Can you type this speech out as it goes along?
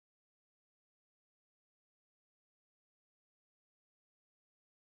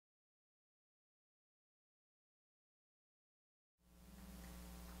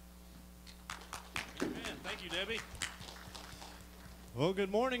Debbie. Well,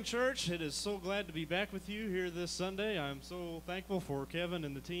 good morning, church. It is so glad to be back with you here this Sunday. I'm so thankful for Kevin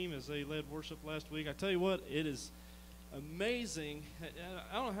and the team as they led worship last week. I tell you what, it is amazing.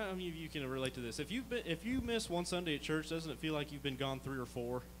 I don't know how many of you can relate to this. If you miss one Sunday at church, doesn't it feel like you've been gone 3 or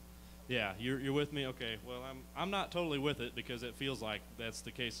 4? Yeah, you're with me? Okay, well, I'm not totally with it because it feels like that's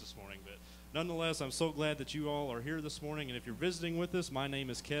the case this morning. But nonetheless, I'm so glad that you all are here this morning. And if you're visiting with us, my name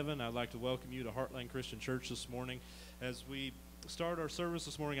is Kevin. I'd like to welcome you to Heartland Christian Church this morning. As we start our service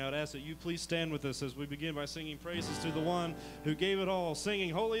this morning, I would ask that you please stand with us as we begin by singing praises to the one who gave it all, singing,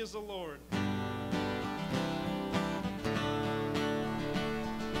 "Holy is the Lord."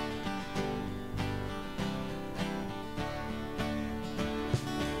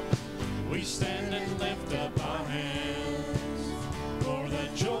 We stand and lift up our hands, for the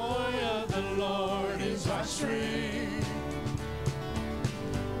joy of the Lord is our strength.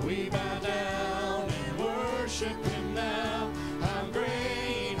 We bow down and worship Him now. How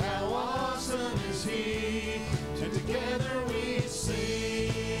great, how awesome is He, and together we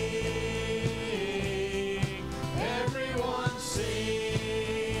sing. Everyone sing.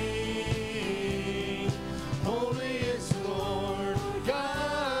 Holy is the Lord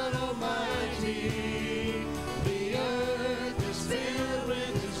God Almighty. The earth is filled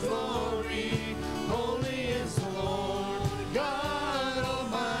with His glory. Holy is the Lord God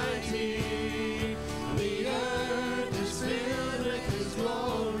Almighty. The earth is filled with His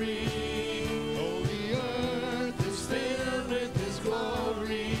glory. Oh, the earth is filled with His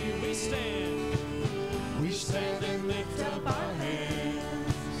glory. We stand and lift up our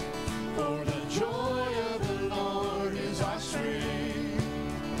hands, for the joy of the Lord is our strength.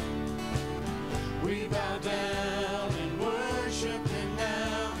 We bow down and worship Him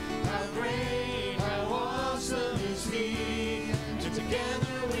now. How great, how awesome is He, and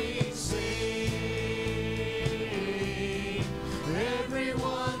together we sing.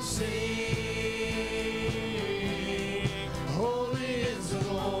 Everyone sing. Holy is the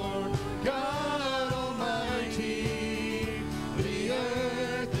Lord God Almighty. The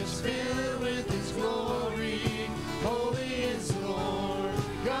earth is filled with His glory. Holy is the Lord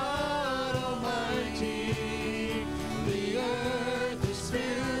God Almighty. The earth is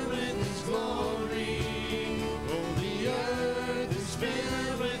filled with His glory. Oh, the earth is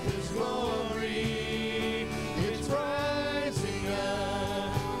filled with His glory. It's rising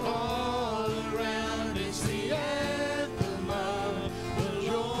up all around. It's the anthem of the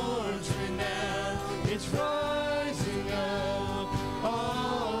Lord's renown. It's rising up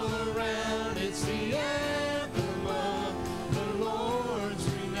all around. It's the anthem of the Lord's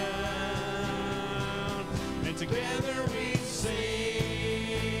renown. And together we sing.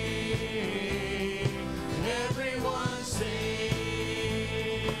 Everyone sing.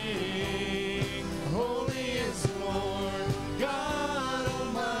 Holy is the Lord God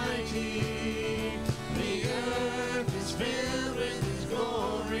Almighty. The earth is filled with His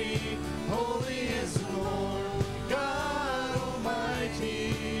glory. Holy is the Lord God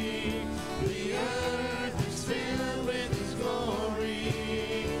Almighty. The earth is filled with His glory.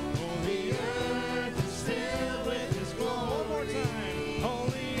 Oh, the earth is filled with His glory. One more time.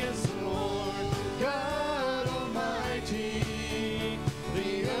 Holy is the Lord God Almighty.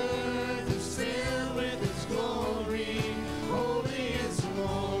 The earth is filled with His glory. Holy is the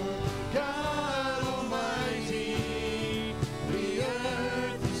Lord God Almighty. The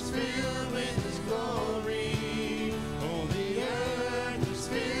earth is filled with His glory. Oh, the earth is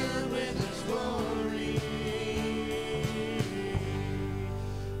filled with His glory.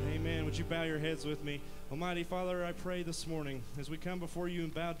 Amen. Would you bow your heads with me? Almighty Father, I pray this morning as we come before you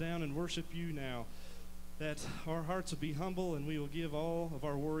and bow down and worship you now, that our hearts will be humble and we will give all of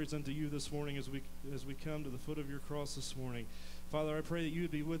our worries unto you this morning as we come to the foot of your cross this morning. Father, I pray that you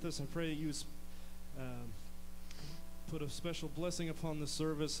would be with us. I pray that you would put a special blessing upon this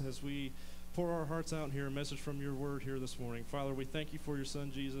service as we pour our hearts out and hear a message from your word here this morning. Father, we thank you for your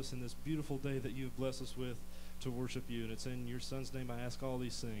son Jesus and this beautiful day that you have blessed us with to worship you. And it's in your son's name I ask all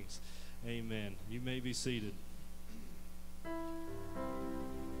these things. Amen. You may be seated.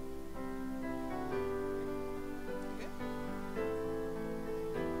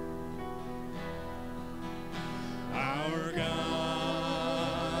 Our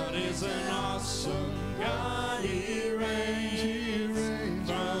God is an awesome God. He reigns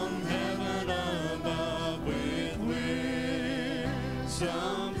from heaven above with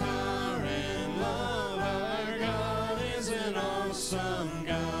wisdom, power, and love. Our God is an awesome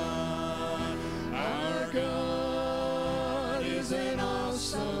God. Our God is an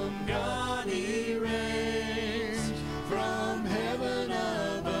awesome God. He reigns from heaven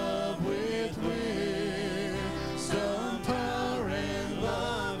above with wisdom.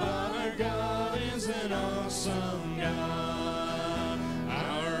 awesome God.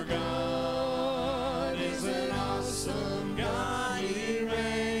 Our God is an awesome God. He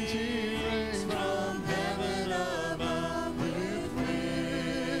reigns from heaven above with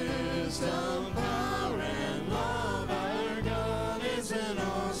wisdom, power, and love. Our God is an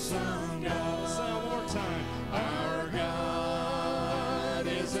awesome God. Say one more time. Our God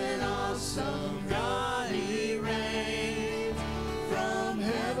is an awesome God. He reigns from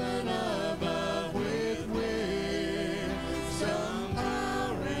heaven above with wisdom,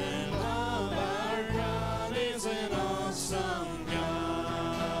 power, and love. Our God is an awesome God.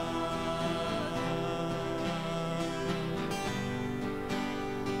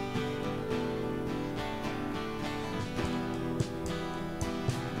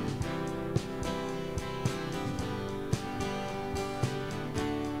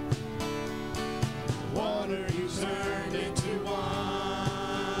 Water you turned into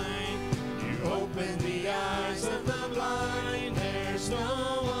wine. You opened the eyes of the blind. There's no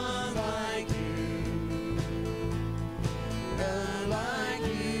one like you. None like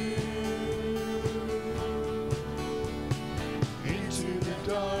you. Into the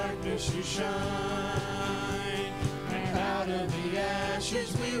darkness you shine. And out of the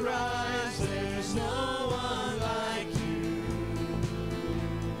ashes we rise. There's no one like you.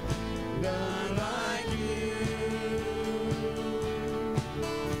 None like you.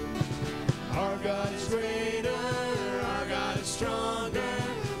 Our God is greater, our God is stronger.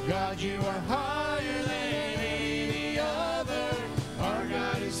 God, you are higher than any other. Our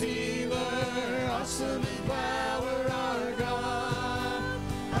God is healer, awesome in power. Our God,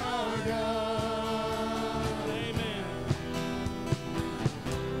 our God. Amen.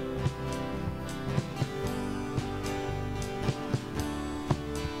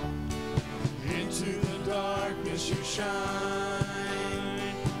 Into the darkness you shine,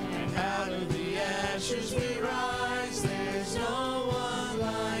 and out of the ashes we rise. There's no one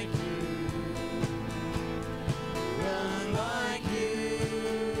like you, none like you.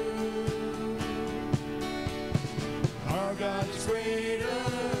 Our God is greater,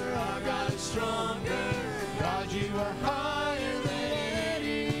 our God is stronger. God, you are higher than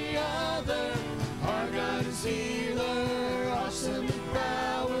any other. Our God is healer, awesome in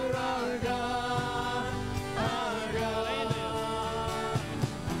power. Our God, our God.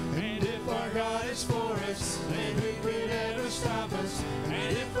 And if our God is for us, then who could ever stop us?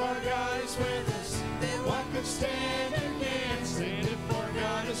 And if our God is with us, then what could stand against? And if our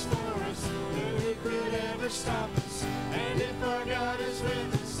God is for us, then who could ever stop us? And if our God is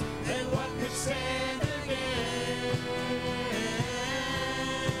with us, then what could stand against?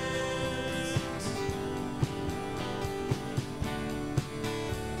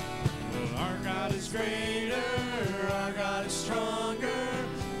 Our God is greater, our God is stronger.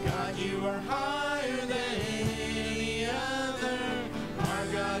 God, you are higher than any other. Our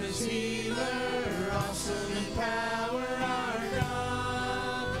God is healer, awesome in power. Our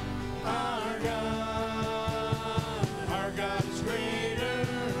God, our God. Our God is greater,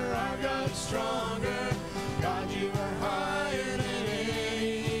 our God is stronger. God, you are higher than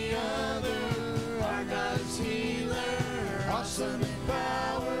any other. Our God is healer, awesome in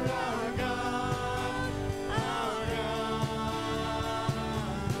power. Our God, our God.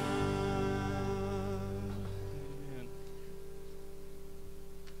 Amen.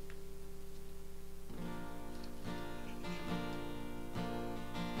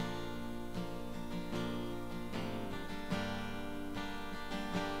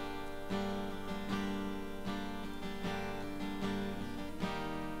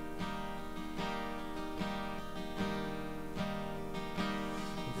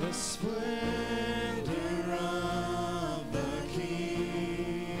 The splendor of the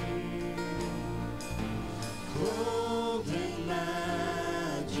King, clothed in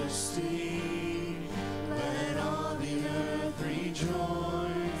majesty, let all the earth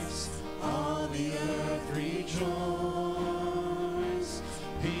rejoice, all the earth rejoice.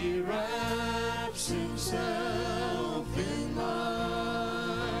 He wraps himself in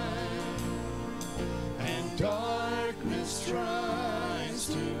light, and darkness tries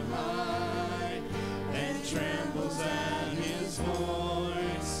to hide, and trembles at his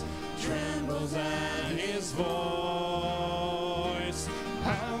voice, trembles at his voice.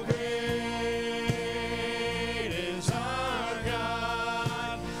 How great is our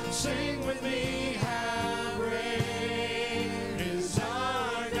God? Sing with me, how great is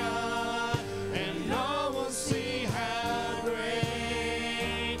our God? And all will see how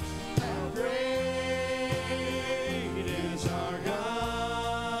great is our God.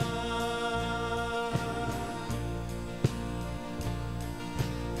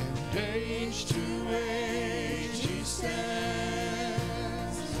 And age to age he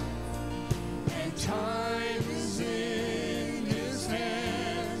stands, and time is in his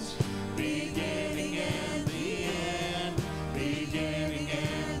hands, beginning and the end, beginning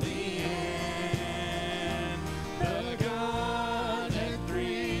and the end. The Godhead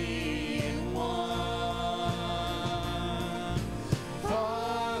three in one,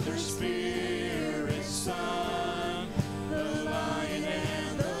 Father, Spirit, Son, the Lion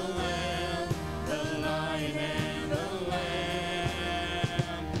and the Lamb, the Lion and the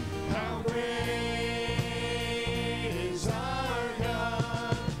Lamb. How great is our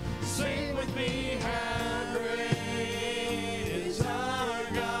God? Sing with me, how great is our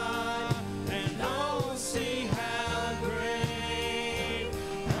God? And oh, see how great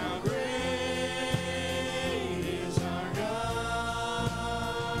is our God.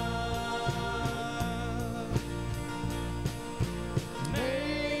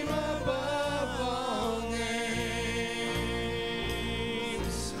 Name above all names,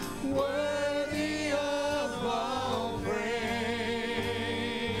 worthy of all praise.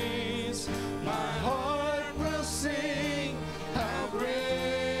 My heart will sing, how great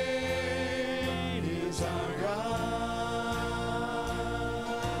is our God.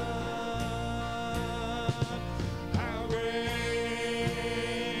 How great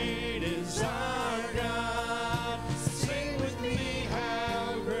is our God? Sing with me,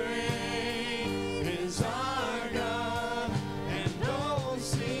 how great is our God? And oh,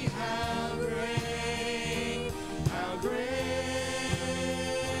 see how great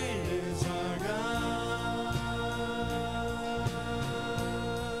is our God.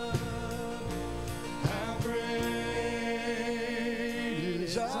 How great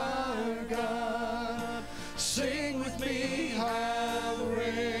is our God? Sing with me, how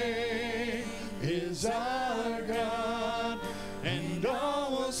great is our God? And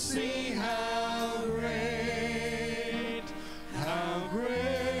all will see how great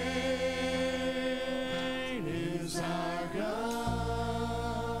is our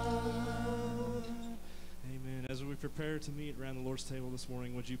God. Amen. As we prepare to meet around the Lord's table this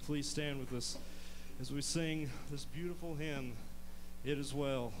morning, would you please stand with us as we sing this beautiful hymn, It Is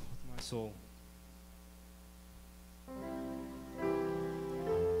Well With My Soul.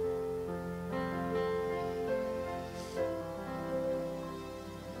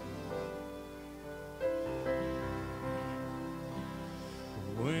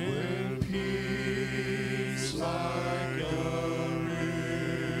 When peace like a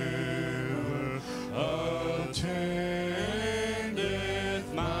river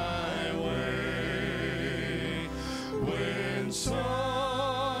attendeth my way, when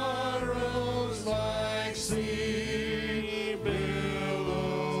sorrows like sea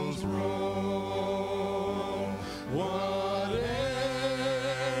billows roll, whatever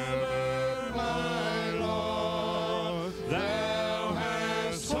my Lord, thou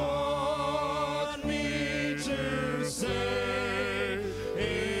hast taught me to say,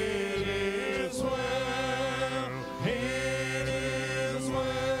 it is well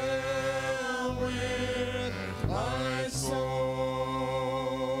with my soul.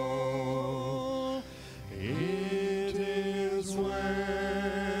 It is well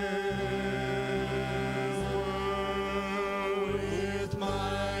with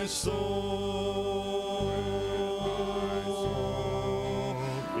my soul.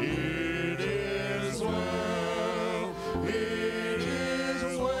 It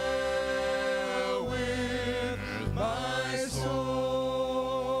is well with my soul.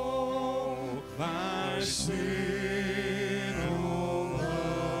 My sin on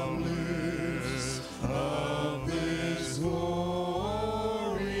the list of this glorious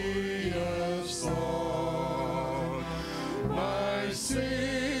thought. My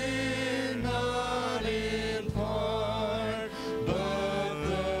sin not in part, but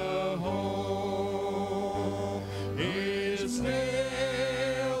the whole is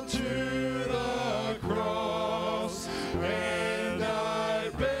nailed to the cross, and I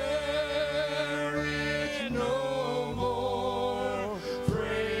bear it no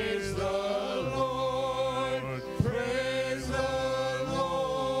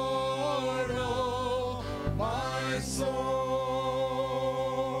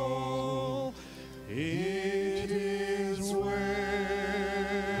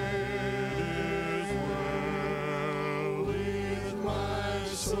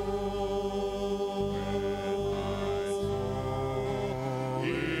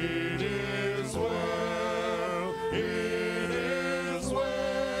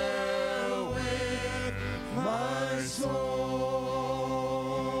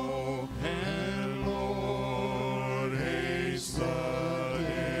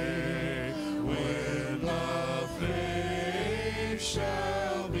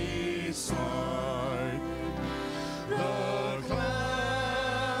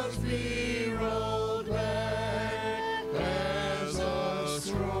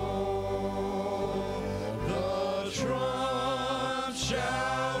trump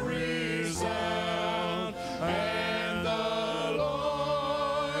shall resound, and the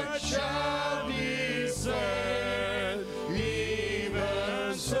Lord shall descend.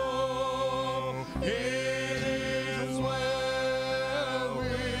 Even so, it is well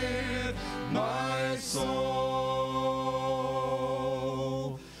with my soul.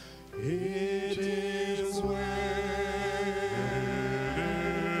 It is well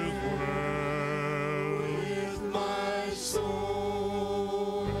with my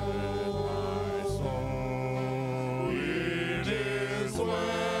soul. It is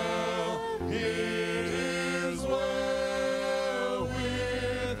well. It is well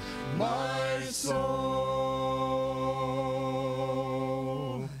with my soul.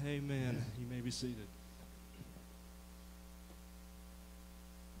 Amen. You may be seated.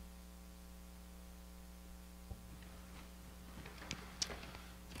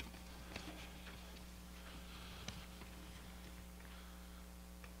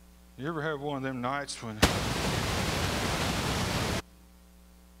 You ever have one of them nights when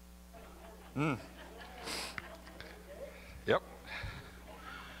Yep.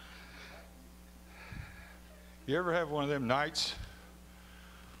 You ever have one of them nights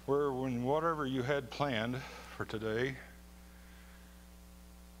where when whatever you had planned for today,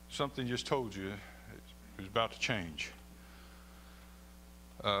 something just told you it was about to change?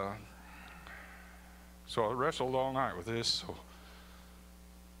 So I wrestled all night with this. So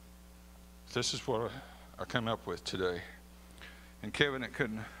this is what I come up with today. And Kevin, it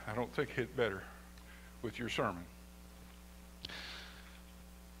couldn't, I don't think, hit better with your sermon.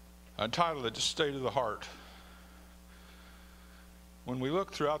 I entitled it, The State of the Heart. When we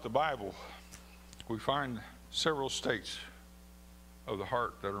look throughout the Bible, we find several states of the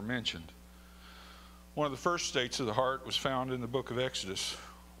heart that are mentioned. One of the first states of the heart was found in the book of Exodus,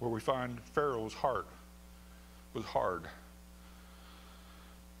 where we find Pharaoh's heart was hard.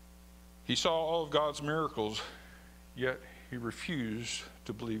 He saw all of God's miracles, yet he refused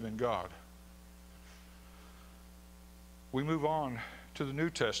to believe in God. We move on to the New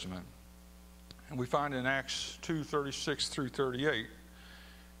Testament, and we find in Acts 2:36 through 38,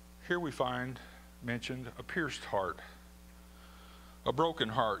 here we find mentioned a pierced heart, a broken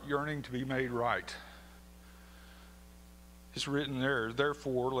heart, yearning to be made right. It's written there,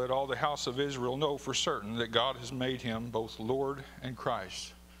 therefore let all the house of Israel know for certain that God has made him both Lord and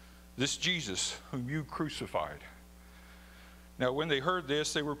Christ, this Jesus whom you crucified. Now when they heard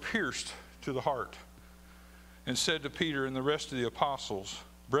this, they were pierced to the heart, and said to Peter and the rest of the apostles,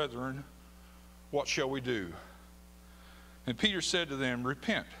 Brethren, what shall we do? And Peter said to them,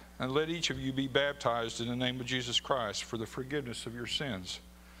 Repent, and let each of you be baptized in the name of Jesus Christ for the forgiveness of your sins,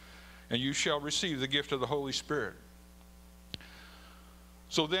 and you shall receive the gift of the Holy Spirit.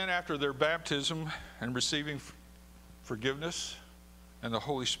 So then after their baptism and receiving forgiveness and the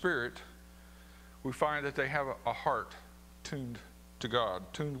Holy Spirit, we find that they have a heart tuned to God,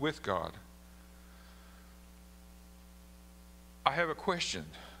 tuned with God. I have a question.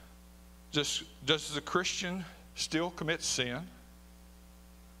 Does the Christian still commit sin?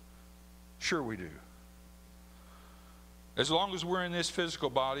 Sure we do. As long as we're in this physical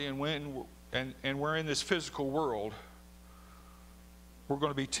body and we're in this physical world, we're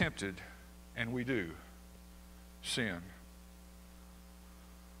going to be tempted, and we do sin.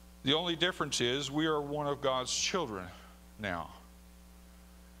 The only difference is we are one of God's children now.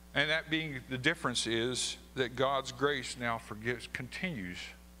 And that being the difference is that God's grace now continues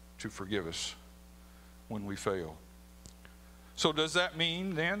to forgive us when we fail. So does that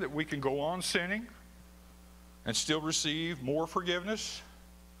mean then that we can go on sinning and still receive more forgiveness?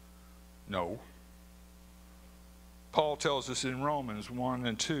 No. Paul tells us in Romans 1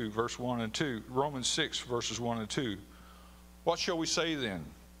 and 2, verse 1 and 2, Romans 6, verses 1 and 2. What shall we say then?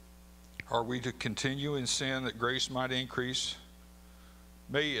 Are we to continue in sin that grace might increase?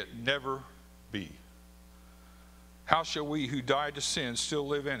 May it never be. How shall we who died to sin still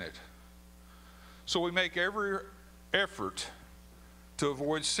live in it? So we make every effort to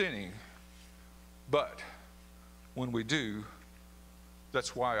avoid sinning, but when we do,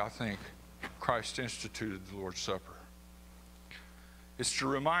 that's why I think Christ instituted the Lord's Supper. It's to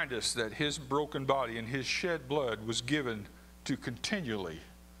remind us that his broken body and his shed blood was given to continually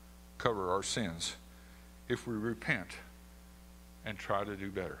cover our sins if we repent and try to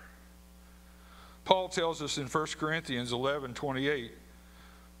do better. Paul tells us in 1 Corinthians 11:28,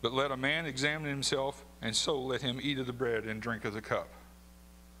 but let a man examine himself, and so let him eat of the bread and drink of the cup.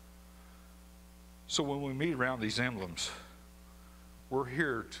 So when we meet around these emblems, we're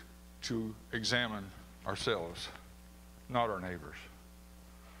here to examine ourselves, not our neighbors.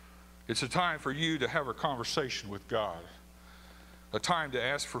 It's a time for you to have a conversation with God, a time to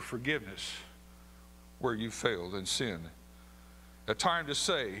ask for forgiveness where you failed and sinned, a time to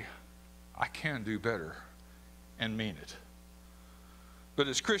say, I can do better, and mean it. But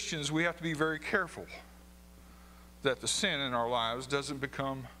as Christians, we have to be very careful that the sin in our lives doesn't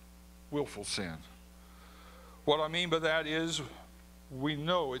become willful sin. What I mean by that is we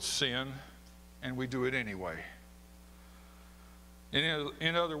know it's sin and we do it anyway.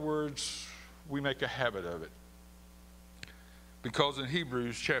 In other words, we make a habit of it. Because in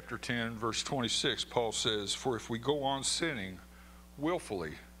Hebrews chapter 10, verse 26, Paul says, for if we go on sinning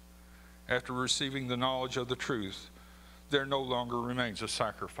willfully after receiving the knowledge of the truth, there no longer remains a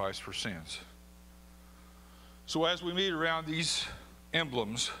sacrifice for sins. So as we meet around these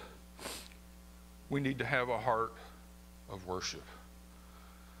emblems, we need to have a heart of worship.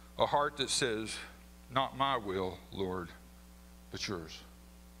 A heart that says, not my will, Lord, but yours.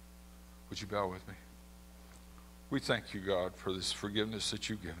 Would you bow with me? We thank you, God, for this forgiveness that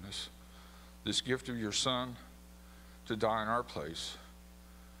you've given us, this gift of your Son to die in our place,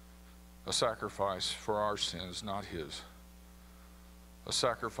 a sacrifice for our sins, not his. A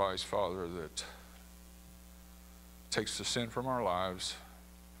sacrifice, Father, that takes the sin from our lives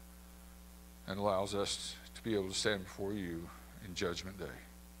and allows us to be able to stand before you in Judgment Day.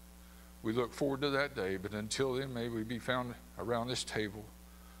 We look forward to that day, but until then, may we be found around this table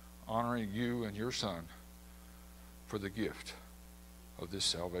honoring you and your Son for the gift of this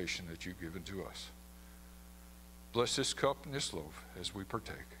salvation that you've given to us. Bless this cup and this loaf as we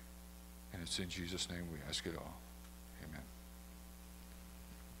partake. And it's in Jesus' name we ask it all. Amen.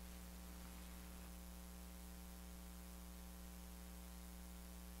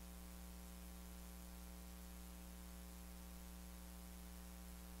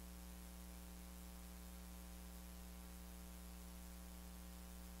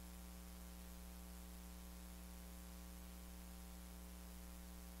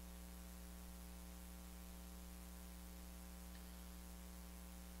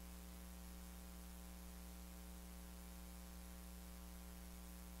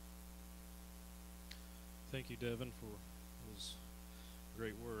 Thank you, Devin, for those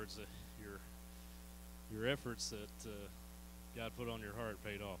great words. Your efforts that God put on your heart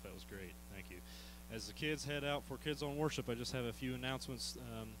paid off. That was great. Thank you. As the kids head out for Kids on Worship, I just have a few announcements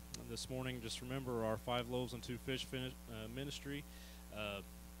this morning. Just remember our 5 loaves and 2 fish ministry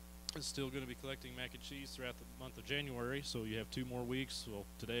is still going to be collecting mac and cheese throughout the month of January. So you have 2 more weeks, well,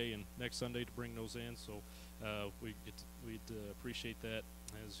 today and next Sunday, to bring those in. So we'd appreciate that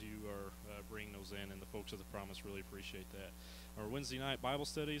as you are bringing those in, and the folks of the Promise really appreciate that. Our Wednesday night Bible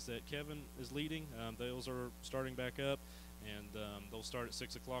studies that Kevin is leading, those are starting back up, and they'll start at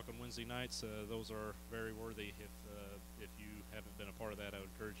 6 o'clock on Wednesday nights. Those are very worthy. If you haven't been a part of that, I would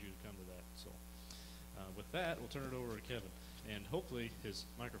encourage you to come to that. So with that, we'll turn it over to Kevin, and hopefully his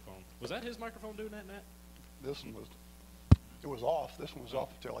microphone. Was that his microphone doing that, Matt? This one was, it was off. This one was off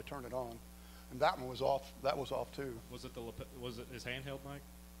until I turned it on. And that one was off. That was off too. Was it his handheld mic?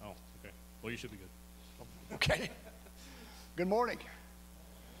 Oh, okay. Well, you should be good. Okay. Good morning.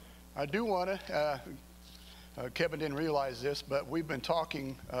 I do want to, Kevin didn't realize this, but we've been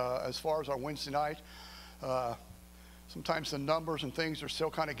talking as far as our Wednesday night. Sometimes the numbers and things are still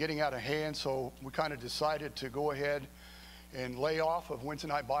kind of getting out of hand, so we kind of decided to go ahead and lay off of Wednesday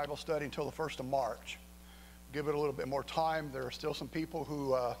night Bible study until the 1st of March. Give it a little bit more time. There are still some people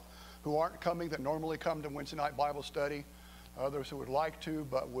who aren't coming that normally come to Wednesday night Bible study. Others who would like to,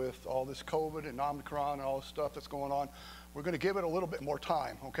 but with all this COVID and Omicron and all this stuff that's going on, we're going to give it a little bit more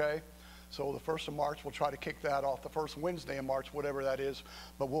time, okay? So the 1st of March, we'll try to kick that off the first Wednesday in March, whatever that is,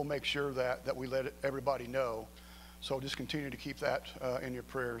 but we'll make sure that we let everybody know. So just continue to keep that in your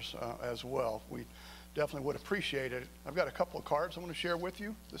prayers as well. We definitely would appreciate it. I've got a couple of cards I want to share with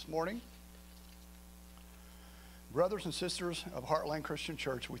you this morning. Brothers and sisters of Heartland Christian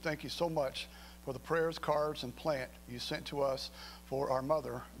Church, we thank you so much for the prayers, cards, and plant you sent to us for our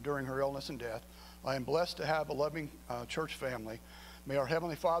mother during her illness and death. I am blessed to have a loving church family. May our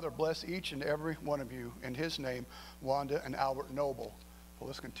Heavenly Father bless each and every one of you. In his name, Wanda and Albert Noble. Well,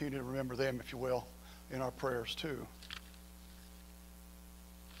 let's continue to remember them, if you will, in our prayers too.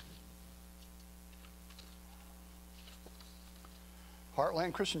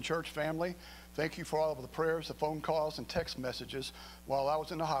 Heartland Christian Church family, thank you for all of the prayers, the phone calls, and text messages while I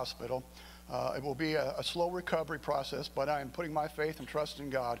was in the hospital. It will be a slow recovery process, but I am putting my faith and trust in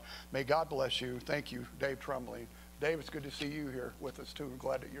God. May God bless you. Thank you, Dave Trumley. Dave, it's good to see you here with us, too. I'm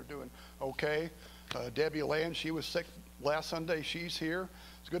glad that you're doing okay. Debbie Land, she was sick last Sunday. She's here.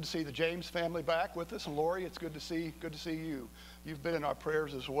 It's good to see the James family back with us. And Lori, it's good to see you. You've been in our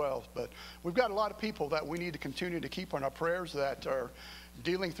prayers as well. But we've got a lot of people that we need to continue to keep on our prayers that are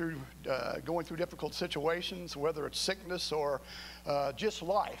going through difficult situations, whether it's sickness or just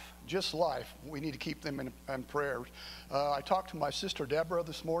life. We need to keep them in prayer. I talked to my sister Deborah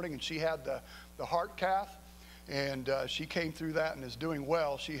this morning, and she had the heart cath, and she came through that and is doing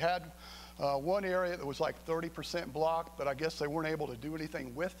well. She had one area that was like 30% blocked, but I guess they weren't able to do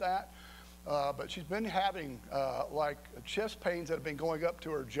anything with that. But she's been having like chest pains that have been going up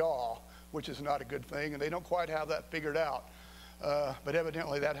to her jaw, which is not a good thing, and they don't quite have that figured out. But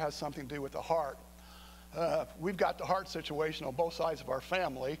evidently that has something to do with the heart. We've got the heart situation on both sides of our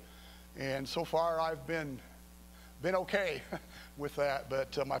family, and so far I've been okay with that.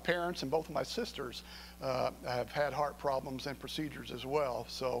 But my parents and both of my sisters have had heart problems and procedures as well.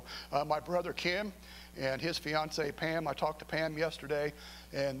 So my brother Kim and his fiancee Pam, I talked to Pam yesterday,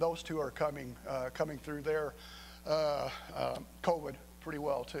 and those two are coming through their COVID pretty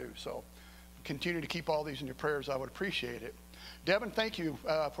well too. So continue to keep all these in your prayers. I would appreciate it. Devin, thank you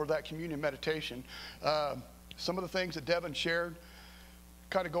for that communion meditation. Some of the things that Devin shared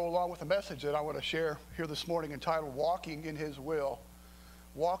kind of go along with the message that I want to share here this morning, entitled Walking in His Will.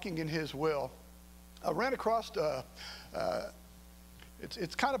 Walking in His Will. I ran across,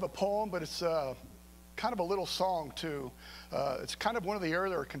 it's kind of a poem, but it's kind of a little song too. It's kind of one of the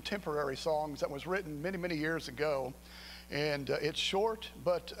earlier contemporary songs that was written many, many years ago. And it's short,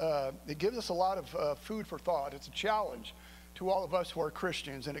 but it gives us a lot of food for thought. It's a challenge to all of us who are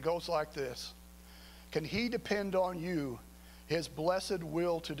Christians, and it goes like this. Can he depend on you, his blessed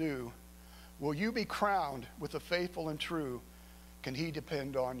will to do? Will you be crowned with the faithful and true? Can he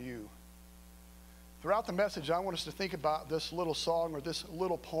depend on you? Throughout the message, I want us to think about this little song or this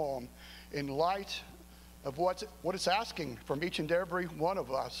little poem in light of what it's asking from each and every one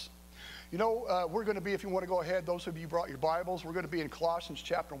of us. You know, we're going to be, if you want to go ahead, those of you who brought your Bibles, we're going to be in Colossians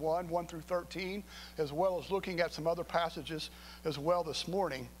chapter 1 through 13, as well as looking at some other passages as well this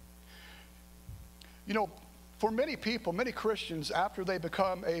morning. You know, for many people, many Christians, after they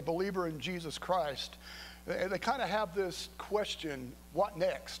become a believer in Jesus Christ, they kind of have this question, what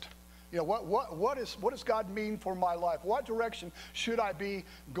next? You know, what does God mean for my life? What direction should I be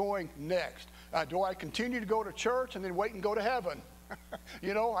going next? Do I continue to go to church and then wait and go to heaven?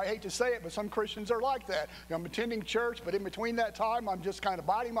 You know, I hate to say it, but some Christians are like that. You know, I'm attending church, but in between that time, I'm just kind of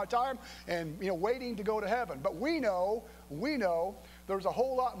biding my time and, you know, waiting to go to heaven. But we know there's a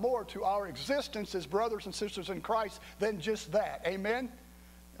whole lot more to our existence as brothers and sisters in Christ than just that. Amen?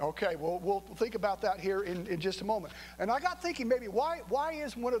 Okay, well, we'll think about that here in just a moment. And I got thinking maybe why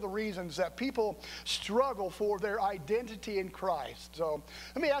is one of the reasons that people struggle for their identity in Christ? So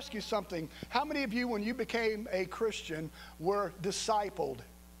let me ask you something. How many of you, when you became a Christian, were discipled?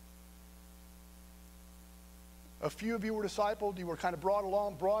 A few of you were discipled. You were kind of brought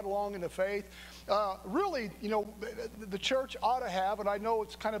along in the faith. Really, you know, the church ought to have, and I know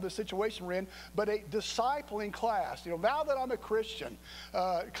it's kind of the situation we're in, but a discipling class. You know, now that I'm a Christian,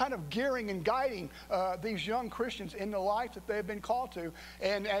 kind of gearing and guiding these young Christians in the life that they've been called to.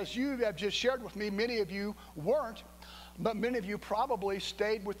 And as you have just shared with me, many of you weren't. But many of you probably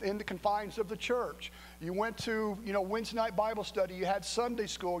stayed within the confines of the church. You went to, you know, Wednesday night Bible study. You had Sunday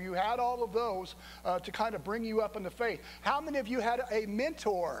school. You had all of those to kind of bring you up in the faith. How many of you had a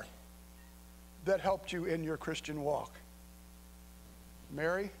mentor that helped you in your Christian walk?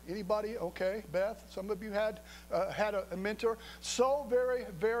 Mary, anybody? Okay, Beth, some of you had a mentor. So very,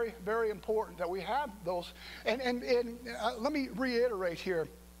 very, very important that we have those. And let me reiterate here.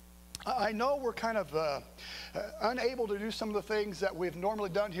 I know we're kind of unable to do some of the things that we've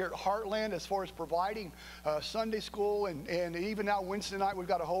normally done here at Heartland as far as providing Sunday school and even now Wednesday night we've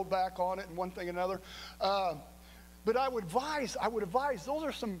got to hold back on it and one thing and another. But I would advise those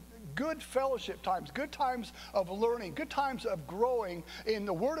are some good fellowship times, good times of learning, good times of growing in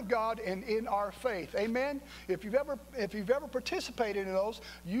the Word of God and in our faith. Amen? If you've ever participated in those,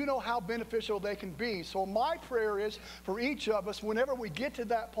 you know how beneficial they can be. So my prayer is for each of us, whenever we get to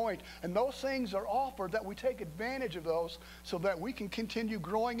that point and those things are offered, that we take advantage of those so that we can continue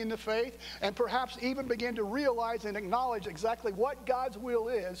growing in the faith and perhaps even begin to realize and acknowledge exactly what God's will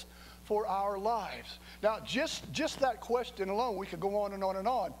is for our lives. Now, just that question alone, we could go on and on and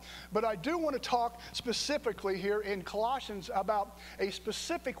on. But I do want to talk specifically here in Colossians about a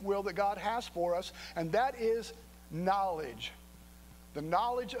specific will that God has for us, and that is knowledge. The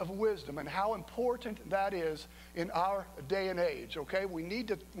knowledge of wisdom and how important that is in our day and age, okay? We need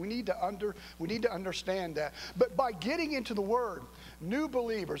to understand that. But by getting into the Word, new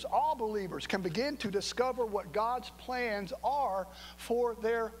believers, all believers, can begin to discover what God's plans are for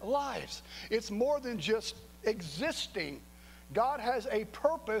their lives. It's more than just existing. God has a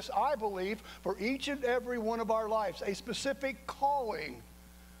purpose, I believe, for each and every one of our lives, a specific calling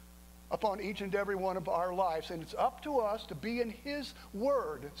upon each and every one of our lives. And it's up to us to be in His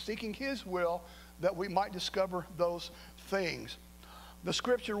Word, seeking His will, that we might discover those things. The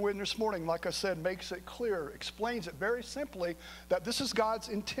scripture reading this morning, like I said, makes it clear, explains it very simply, that this is God's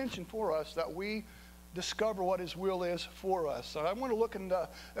intention for us, that we discover what His will is for us. So I want to look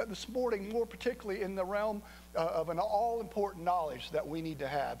at this morning more particularly in the realm of an all-important knowledge that we need to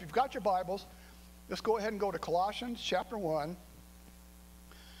have. If you've got your Bibles, let's go ahead and go to Colossians chapter 1.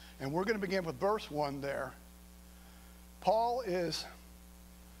 And we're going to begin with verse 1 there. Paul is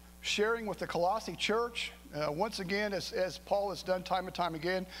sharing with the Colossae church. Once again, as Paul has done time and time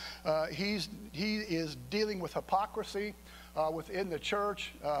again, he is dealing with hypocrisy within the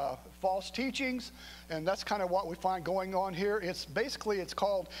church, false teachings, and that's kind of what we find going on here. It's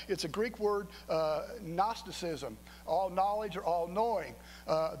a Greek word, Gnosticism, all knowledge or all knowing.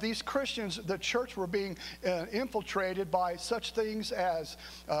 These Christians, the church, were being infiltrated by such things as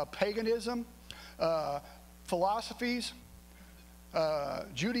paganism, philosophies,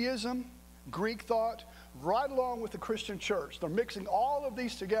 Judaism, Greek thought, right along with the Christian church. They're mixing all of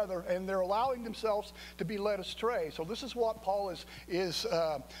these together, and they're allowing themselves to be led astray. So this is what Paul is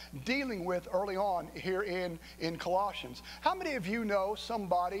dealing with early on here in Colossians. How many of you know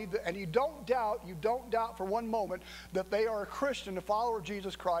somebody, and you don't doubt for one moment that they are a Christian, a follower of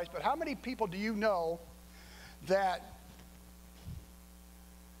Jesus Christ, but how many people do you know that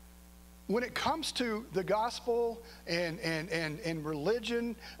when it comes to the gospel and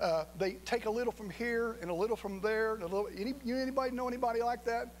religion, they take a little from here and a little from there? Anybody know anybody like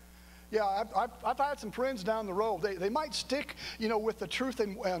that? Yeah, I've had some friends down the road. They might stick, with the truth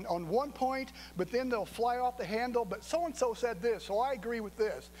on one point, but then they'll fly off the handle. But so-and-so said this, so I agree with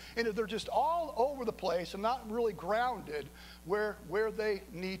this. And they're just all over the place and not really grounded where they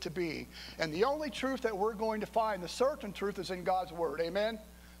need to be. And the only truth that we're going to find, the certain truth, is in God's Word. Amen?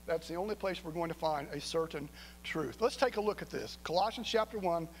 That's the only place we're going to find a certain truth. Let's take a look at this. Colossians chapter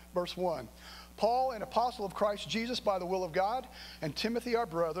 1, verse 1. Paul, an apostle of Christ Jesus by the will of God, and Timothy our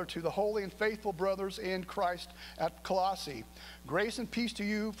brother, to the holy and faithful brothers in Christ at Colossae. Grace and peace to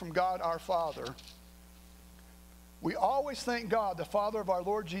you from God our Father. We always thank God, the Father of our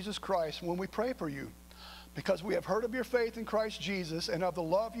Lord Jesus Christ, when we pray for you, because we have heard of your faith in Christ Jesus and of the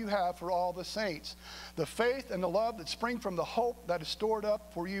love you have for all the saints, the faith and the love that spring from the hope that is stored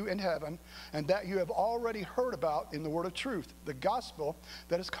up for you in heaven, and that you have already heard about in the word of truth, the gospel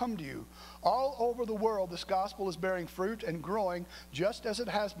that has come to you. All over the world, this gospel is bearing fruit and growing, just as it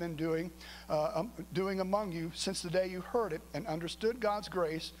has been doing among you since the day you heard it and understood God's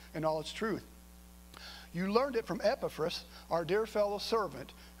grace and all its truth. You learned it from Epaphras, our dear fellow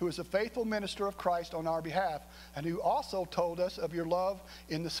servant, who is a faithful minister of Christ on our behalf, and who also told us of your love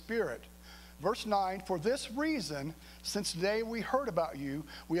in the Spirit. Verse 9, for this reason, since the day we heard about you,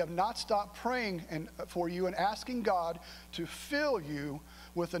 we have not stopped praying for you and asking God to fill you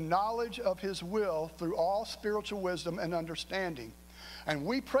with the knowledge of His will through all spiritual wisdom and understanding. And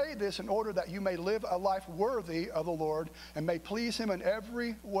we pray this in order that you may live a life worthy of the Lord and may please Him in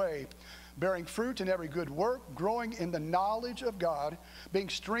every way, bearing fruit in every good work, growing in the knowledge of God, being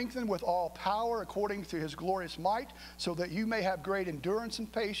strengthened with all power according to His glorious might, so that you may have great endurance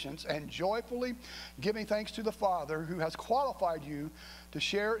and patience, and joyfully giving thanks to the Father who has qualified you to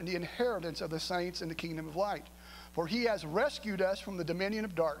share in the inheritance of the saints in the kingdom of light. For He has rescued us from the dominion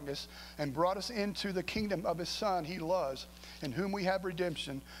of darkness and brought us into the kingdom of His Son He loves, in whom we have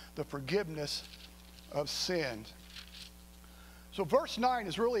redemption, the forgiveness of sins. So verse 9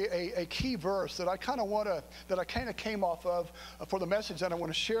 is really a key verse that I kind of came off of for the message that I want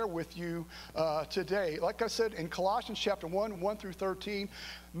to share with you today. Like I said, in Colossians chapter 1 through 13,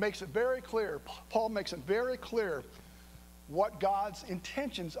 makes it very clear, Paul makes it very clear what God's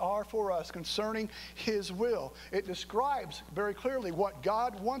intentions are for us concerning His will. It describes very clearly what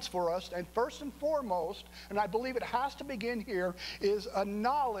God wants for us, and first and foremost, and I believe it has to begin here, is a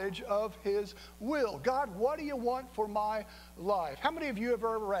knowledge of His will. God, what do you want for my life? How many of you have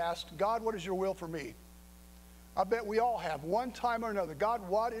ever asked, God, what is your will for me? I bet we all have, one time or another. God,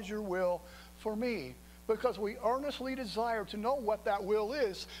 what is your will for me? Because we earnestly desire to know what that will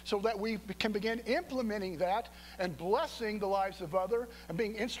is, so that we can begin implementing that and blessing the lives of others and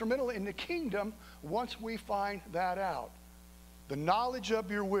being instrumental in the kingdom once we find that out. The knowledge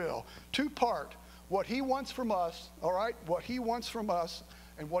of your will. Two-part. what he wants from us, all right? What he wants from us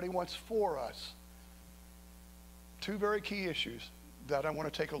and what he wants for us. Two very key issues that I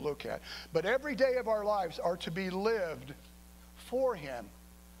want to take a look at. But every day of our lives are to be lived for him.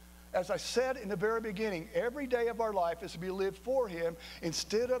 As I said in the very beginning, every day of our life is to be lived for him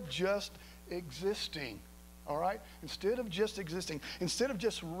instead of just existing. All right? Instead of just existing, instead of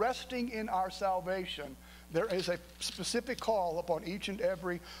just resting in our salvation, there is a specific call upon each and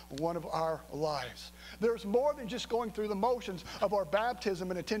every one of our lives. There's more than just going through the motions of our baptism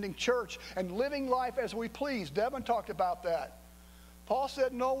and attending church and living life as we please. Devin talked about that. Paul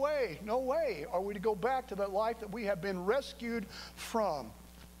said, no way are we to go back to that life that we have been rescued from.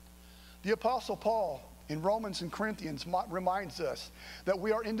 The Apostle Paul in Romans and Corinthians reminds us that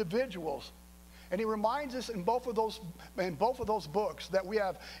we are individuals. And he reminds us in both of those books that we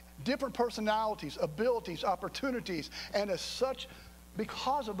have different personalities, abilities, opportunities, and as such,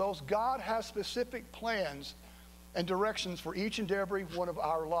 because of those, God has specific plans and directions for each and every one of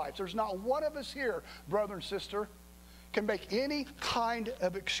our lives. There's not one of us here, brother and sister, can make any kind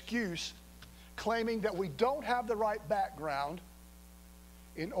of excuse claiming that we don't have the right background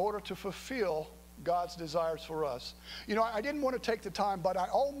in order to fulfill God's desires for us. You know, I didn't want to take the time, but I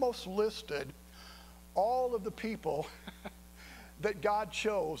almost listed all of the people that God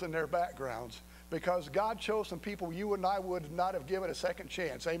chose in their backgrounds, because God chose some people you and I would not have given a second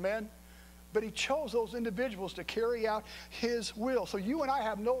chance. Amen? But he chose those individuals to carry out his will. So you and I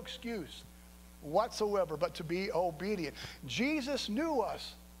have no excuse whatsoever but to be obedient. Jesus knew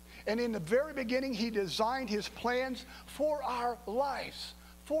us. And in the very beginning, he designed his plans for our lives.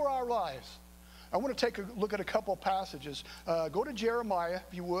 For our lives. I want to take a look at a couple of passages. Go to Jeremiah,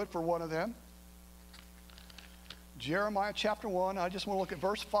 if you would, for one of them. Jeremiah chapter 1. I just want to look at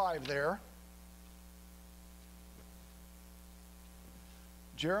verse 5 there.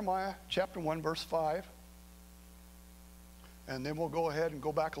 Jeremiah chapter 1, verse 5. And then we'll go ahead and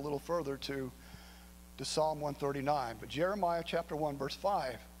go back a little further to Psalm 139. But Jeremiah chapter 1, verse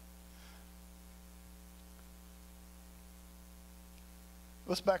 5.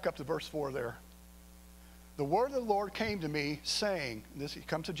 Let's back up to verse 4 there. The word of the Lord came to me, saying, this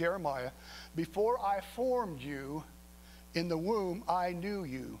comes to Jeremiah, before I formed you in the womb, I knew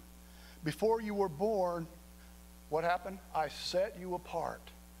you. Before you were born, what happened? I set you apart.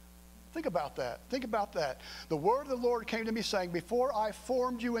 Think about that. Think about that. The word of the Lord came to me, saying, before I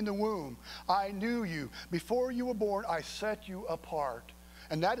formed you in the womb, I knew you. Before you were born, I set you apart.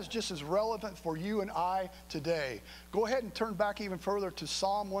 And that is just as relevant for you and I today. Go ahead and turn back even further to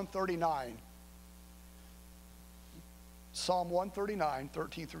Psalm 139. Psalm 139,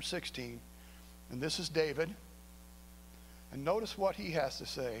 13 through 16. And this is David. And notice what he has to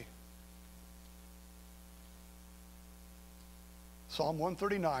say. Psalm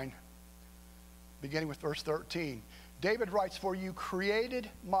 139, beginning with verse 13. David writes, for you created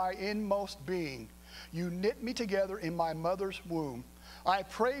my inmost being. You knit me together in my mother's womb. I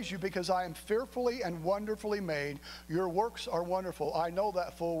praise you because I am fearfully and wonderfully made. Your works are wonderful. I know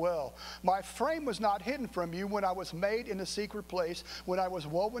that full well. My frame was not hidden from you when I was made in the secret place, when I was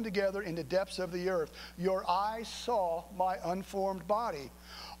woven together in the depths of the earth. Your eyes saw my unformed body.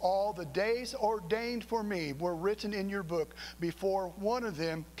 All the days ordained for me were written in your book before one of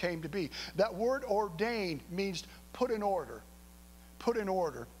them came to be. That word ordained means put in order. Put in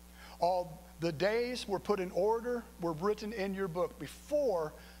order. All the days were put in order, were written in your book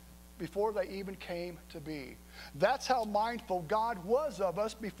before they even came to be. That's how mindful God was of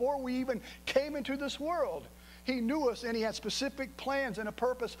us before we even came into this world. He knew us, and he had specific plans and a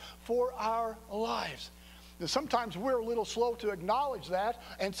purpose for our lives. And sometimes we're a little slow to acknowledge that,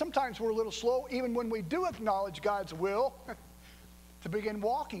 and sometimes we're a little slow, even when we do acknowledge God's will, to begin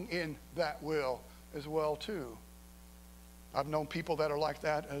walking in that will as well too. I've known people that are like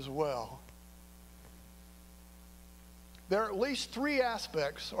that as well. There are at least three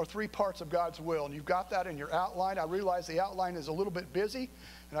aspects or three parts of God's will, and you've got that in your outline. I realize the outline is a little bit busy,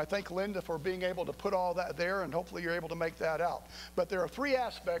 and I thank Linda for being able to put all that there, and hopefully you're able to make that out. But there are three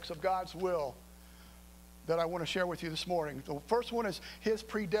aspects of God's will that I want to share with you this morning. The first one is his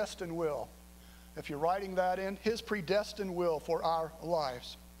predestined will. If you're writing that in, his predestined will for our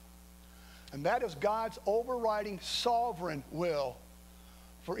lives. And that is God's overriding sovereign will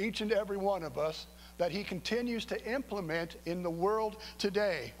for each and every one of us that he continues to implement in the world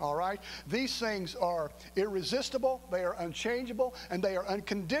today, all right? These things are irresistible, they are unchangeable, and they are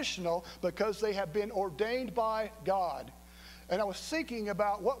unconditional because they have been ordained by God. And I was thinking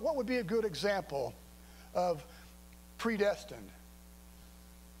about what would be a good example of predestined.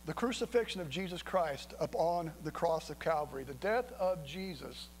 The crucifixion of Jesus Christ upon the cross of Calvary. The death of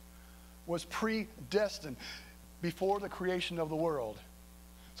Jesus was predestined before the creation of the world.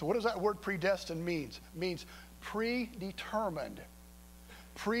 So what does that word predestined mean? It means predetermined.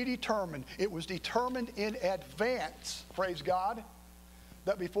 Predetermined. It was determined in advance, praise God,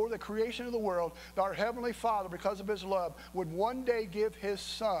 that before the creation of the world, our Heavenly Father, because of His love, would one day give His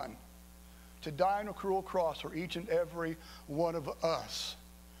Son to die on a cruel cross for each and every one of us.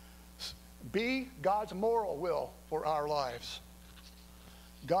 Be God's moral will for our lives.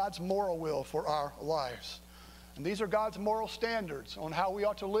 God's moral will for our lives. And these are God's moral standards on how we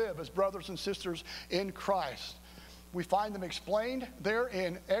ought to live as brothers and sisters in Christ. We find them explained there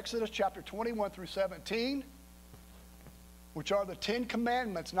in Exodus chapter 21 through 17, which are the 10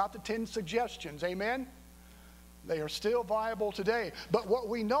 commandments, not the 10 suggestions. Amen? They are still viable today. But what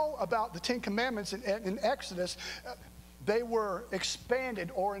we know about the 10 commandments in Exodus, they were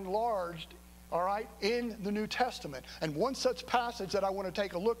expanded or enlarged, all right, in the New Testament. And one such passage that I want to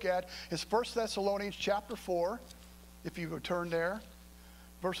take a look at is 1 Thessalonians chapter 4, if you would turn there,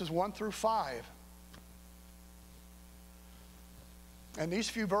 verses 1 through 5. And these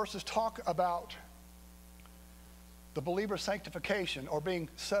few verses talk about the believer's sanctification or being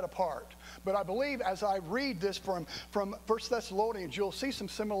set apart. But I believe as I read this from 1 Thessalonians, you'll see some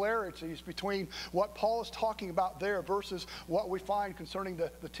similarities between what Paul is talking about there versus what we find concerning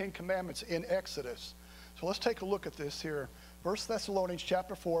the 10 Commandments in Exodus. So let's take a look at this here. 1 Thessalonians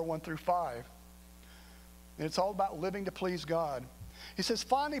chapter 4, 1 through 5. And it's all about living to please God. He says,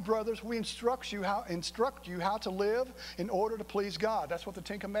 finally, brothers, we instruct you how to live in order to please God. That's what the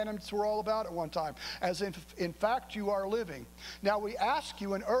 10 Commandments were all about at one time, as in fact you are living. Now we ask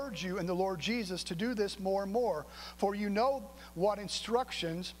you and urge you in the Lord Jesus to do this more and more, for you know what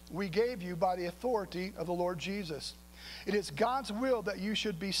instructions we gave you by the authority of the Lord Jesus. It is God's will that you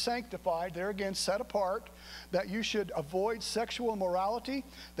should be sanctified, there again, set apart, that you should avoid sexual immorality,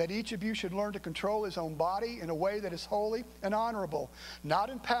 that each of you should learn to control his own body in a way that is holy and honorable, not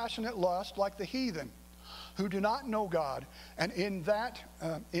in passionate lust like the heathen, who do not know God. And in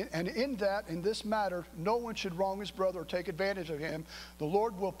this matter, no one should wrong his brother or take advantage of him. The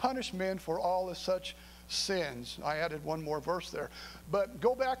Lord will punish men for all of such sins. I added one more verse there. But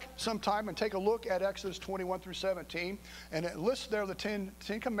go back sometime and take a look at Exodus 21 through 17, and it lists there the 10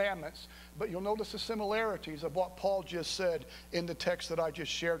 Commandments, but you'll notice the similarities of what Paul just said in the text that I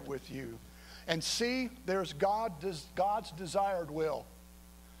just shared with you. And see, there's God's desired will.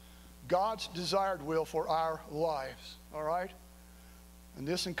 God's desired will for our lives, all right? And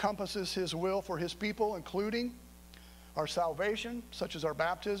this encompasses His will for His people, including our salvation, such as our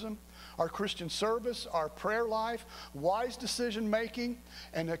baptism, our Christian service, our prayer life, wise decision making,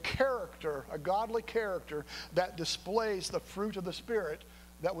 and a character, a godly character that displays the fruit of the Spirit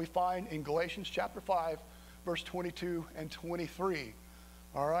that we find in Galatians chapter 5, verse 22 and 23.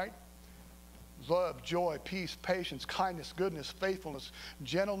 All right? Love, joy, peace, patience, kindness, goodness, faithfulness,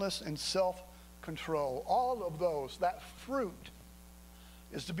 gentleness, and self-control. All of those, that fruit,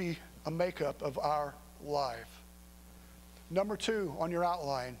 is to be a makeup of our life. Number 2 on your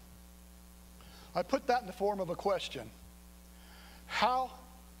outline. I put that in the form of a question.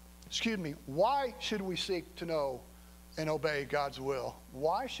 Why should we seek to know and obey God's will?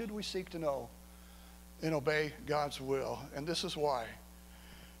 Why should we seek to know and obey God's will? And this is why.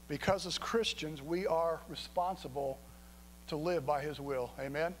 Because as Christians, we are responsible to live by His will.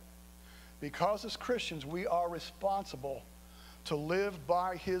 Amen? Because as Christians, we are responsible to live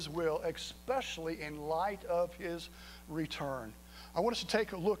by His will, especially in light of His return. I want us to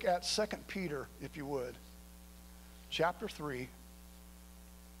take a look at 2 Peter, if you would. Chapter 3.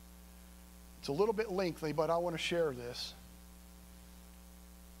 It's a little bit lengthy, but I want to share this.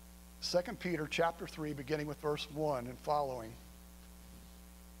 2 Peter chapter 3, beginning with verse 1 and following.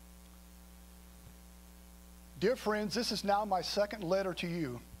 Dear friends, this is now my second letter to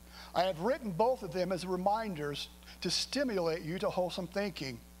you. I have written both of them as reminders to stimulate you to wholesome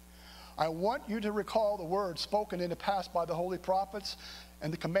thinking. I want you to recall the words spoken in the past by the holy prophets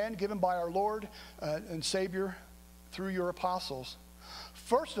and the command given by our Lord and Savior through your apostles.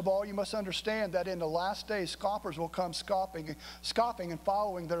 First of all, you must understand that in the last days, scoffers will come scoffing and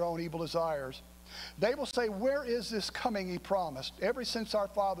following their own evil desires. They will say, where is this coming He promised? Ever since our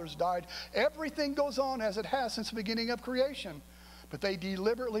fathers died, everything goes on as it has since the beginning of creation. But they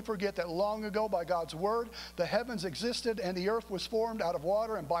deliberately forget that long ago by God's word, the heavens existed and the earth was formed out of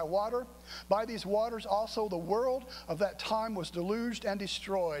water and by water. By these waters also the world of that time was deluged and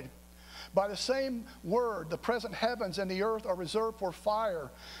destroyed. By the same word, the present heavens and the earth are reserved for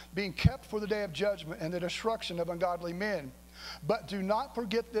fire, being kept for the day of judgment and the destruction of ungodly men. But do not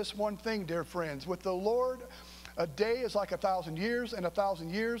forget this one thing, dear friends. With the Lord, A day is like 1,000 years, and 1,000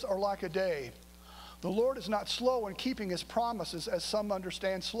 years are like a day. The Lord is not slow in keeping his promises, as some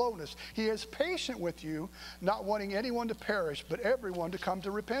understand slowness. He is patient with you, not wanting anyone to perish, but everyone to come to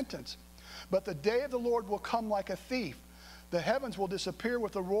repentance. But the day of the Lord will come like a thief. The heavens will disappear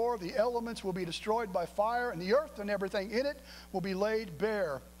with a roar, the elements will be destroyed by fire, and the earth and everything in it will be laid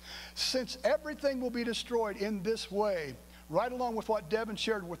bare. Since everything will be destroyed in this way, right along with what Devin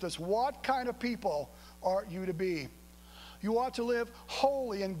shared with us, what kind of people are you to be? You ought to live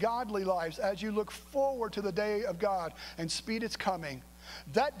holy and godly lives as you look forward to the day of God and speed its coming.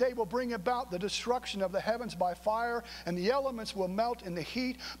 That day will bring about the destruction of the heavens by fire, and the elements will melt in the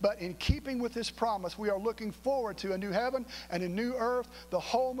heat. But in keeping with this promise, we are looking forward to a new heaven and a new earth, the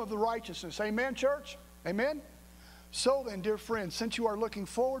home of the righteousness. Amen, church? Amen? So then, dear friends, since you are looking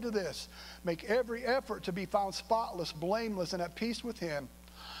forward to this, make every effort to be found spotless, blameless, and at peace with him.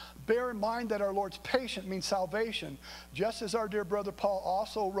 Bear in mind that our Lord's patient means salvation, just as our dear brother Paul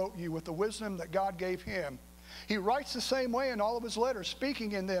also wrote you with the wisdom that God gave him. He writes the same way in all of his letters,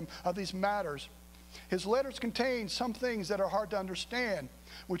 speaking in them of these matters. His letters contain some things that are hard to understand,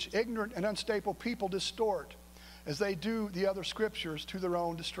 which ignorant and unstable people distort, as they do the other scriptures to their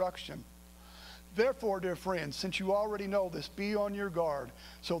own destruction. Therefore, dear friends, since you already know this, be on your guard,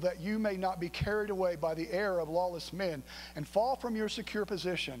 so that you may not be carried away by the error of lawless men and fall from your secure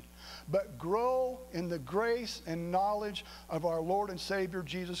position, but grow in the grace and knowledge of our Lord and Savior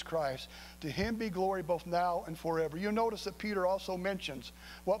Jesus Christ. To him be glory both now and forever. You notice that Peter also mentions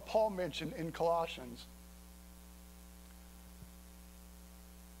what Paul mentioned in Colossians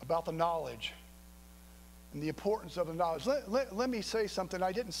about the knowledge and the importance of the knowledge. Let me say something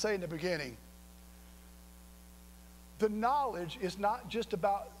I didn't say in the beginning. The knowledge is not just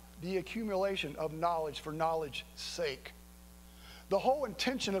about the accumulation of knowledge for knowledge's sake. The whole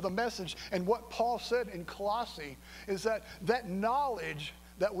intention of the message and what Paul said in Colossae is that that knowledge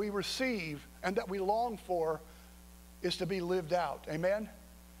that we receive and that we long for is to be lived out. Amen?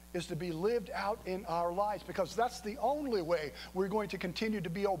 Is to be lived out in our lives, because that's the only way we're going to continue to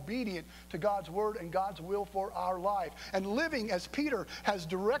be obedient to God's word and God's will for our life. And living as Peter has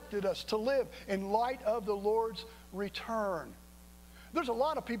directed us to live in light of the Lord's return. There's a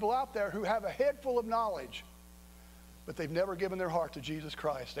lot of people out there who have a head full of knowledge, but they've never given their heart to Jesus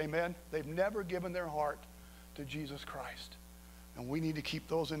Christ. Amen? They've never given their heart to Jesus Christ. And we need to keep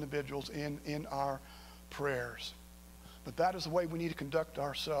those individuals in our prayers. But that is the way we need to conduct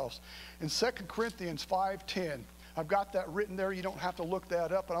ourselves. In 2 Corinthians 5:10, I've got that written there. You don't have to look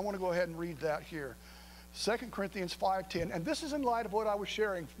that up, but I want to go ahead and read that here. 2 Corinthians 5:10, and this is in light of what I was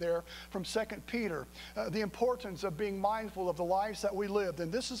sharing there from 2 Peter, the importance of being mindful of the lives that we lived.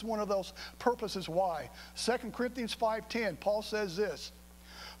 And this is one of those purposes why. 2 Corinthians 5:10, Paul says this,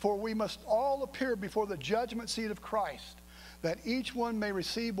 for we must all appear before the judgment seat of Christ, that each one may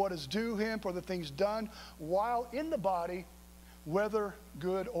receive what is due him for the things done while in the body, whether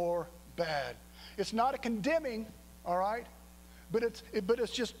good or bad. It's not a condemning, all right? But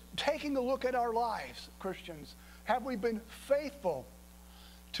it's just taking a look at our lives, Christians. Have we been faithful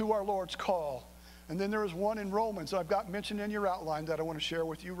to our Lord's call? And then there is one in Romans I've got mentioned in your outline that I want to share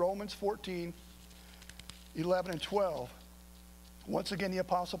with you. Romans 14, 11 and 12. Once again, the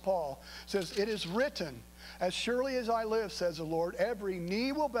Apostle Paul says, it is written, as surely as I live, says the Lord, every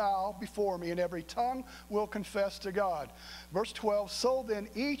knee will bow before me and every tongue will confess to God. Verse 12, so then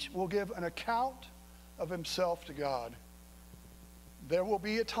each will give an account of himself to God. There will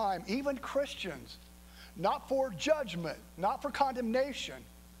be a time, even Christians, not for judgment, not for condemnation,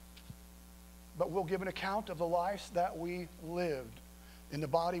 but we'll give an account of the lives that we lived in the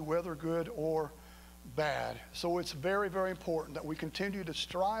body, whether good or bad. So it's very, very important that we continue to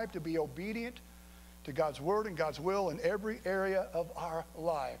strive to be obedient to God's word and God's will in every area of our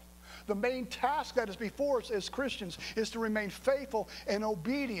life. The main task that is before us as Christians is to remain faithful and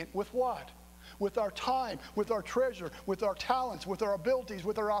obedient with what? With our time, with our treasure, with our talents, with our abilities,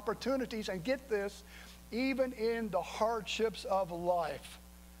 with our opportunities, and get this, even in the hardships of life.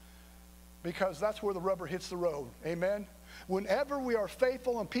 Because that's where the rubber hits the road. Amen? Whenever we are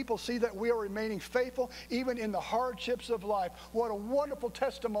faithful and people see that we are remaining faithful, even in the hardships of life, what a wonderful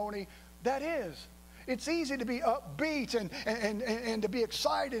testimony that is. It's easy to be upbeat and to be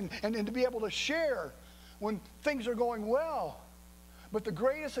excited and to be able to share when things are going well. But the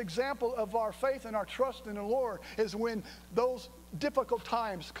greatest example of our faith and our trust in the Lord is when those difficult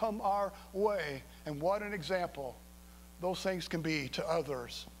times come our way. And what an example those things can be to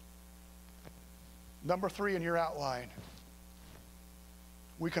others. Number 3 in your outline.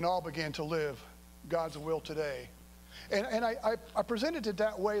 We can all begin to live God's will today. And I presented it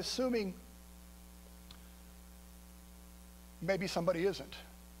that way, assuming maybe somebody isn't.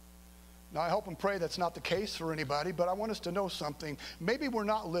 Now, I hope and pray that's not the case for anybody, but I want us to know something. Maybe we're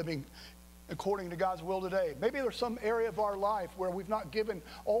not living according to God's will today. Maybe there's some area of our life where we've not given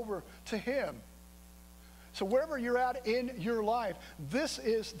over to Him. So wherever you're at in your life, this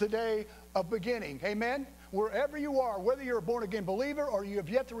is the day of beginning. Amen? Wherever you are, whether you're a born-again believer or you have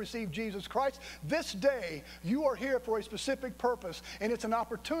yet to receive Jesus Christ, this day you are here for a specific purpose. And it's an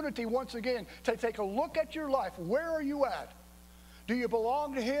opportunity, once again, to take a look at your life. Where are you at? Do you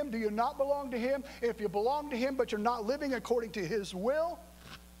belong to Him? Do you not belong to Him? If you belong to Him but you're not living according to His will,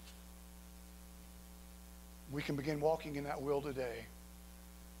 we can begin walking in that will today.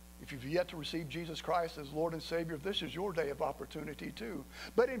 If you've yet to receive Jesus Christ as Lord and Savior, this is your day of opportunity too.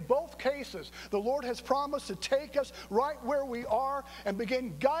 But in both cases, the Lord has promised to take us right where we are and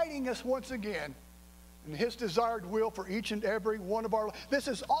begin guiding us once again in His desired will for each and every one of our lives. This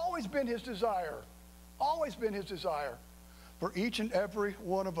has always been His desire. Always been His desire for each and every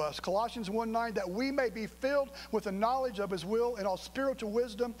one of us. Colossians 1:9, that we may be filled with the knowledge of His will and all spiritual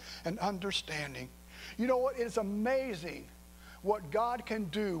wisdom and understanding. You know what? It's amazing what God can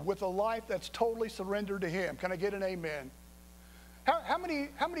do with a life that's totally surrendered to Him. Can I get an amen? How many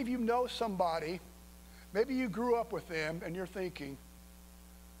of you know somebody, maybe you grew up with them and you're thinking,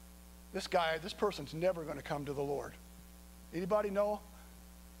 this person's never going to come to the Lord. Anybody know?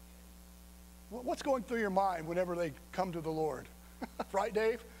 What's going through your mind whenever they come to the Lord? Right,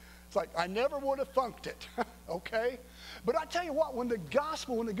 Dave? It's like, I never would have funked it, okay? But I tell you what, when the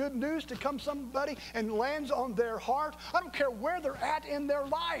gospel, when the good news to come somebody and lands on their heart, I don't care where they're at in their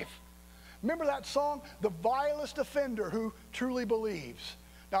life. Remember that song, The Vilest Offender Who Truly Believes?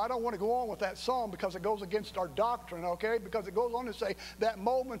 Now, I don't want to go on with that song because it goes against our doctrine, okay? Because it goes on to say that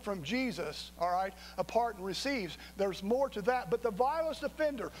moment from Jesus, all right, apart and receives. There's more to that. But the vilest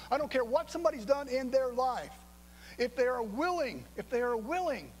offender, I don't care what somebody's done in their life, if they are willing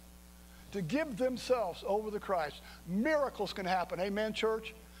to give themselves over to Christ, miracles can happen. Amen,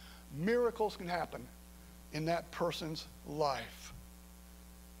 church? Miracles can happen in that person's life.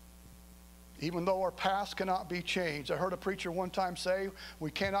 Even though our past cannot be changed. I heard a preacher one time say,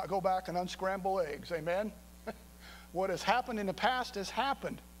 we cannot go back and unscramble eggs. Amen? What has happened in the past has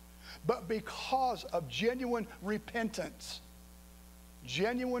happened. But because of genuine repentance, 1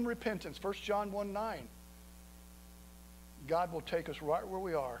 John 1:9, God will take us right where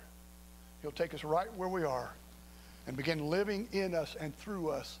we are. He'll take us right where we are and begin living in us and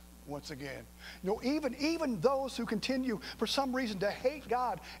through us once again. You know, even those who continue for some reason to hate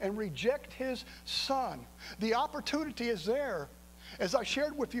God and reject His Son, the opportunity is there. As I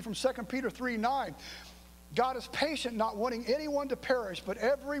shared with you from 2 Peter 3:9, God is patient, not wanting anyone to perish, but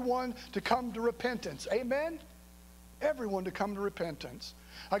everyone to come to repentance. Amen? Everyone to come to repentance.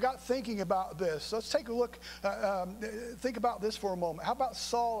 I got thinking about this. Let's take a look, think about this for a moment. How about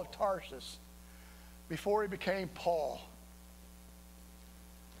Saul of Tarsus before he became Paul?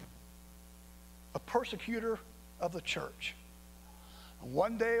 A persecutor of the church.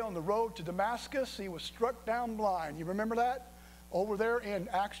 One day on the road to Damascus, he was struck down blind. You remember that? Over there in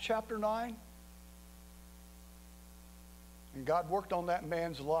Acts chapter 9. And God worked on that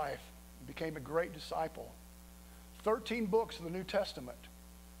man's life and became a great disciple. 13 books of the New Testament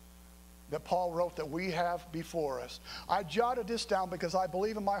that Paul wrote that we have before us. I jotted this down because I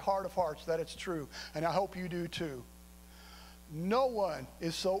believe in my heart of hearts that it's true, and I hope you do too. No one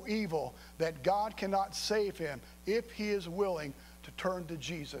is so evil that God cannot save him if he is willing to turn to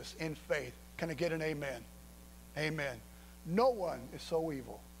Jesus in faith. Can I get an amen? Amen. No one is so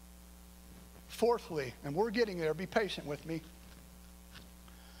evil. Fourthly, and we're getting there, be patient with me.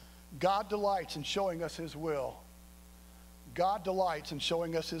 God delights in showing us His will. God delights in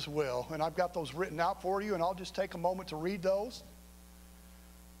showing us His will. And I've got those written out for you, and I'll just take a moment to read those.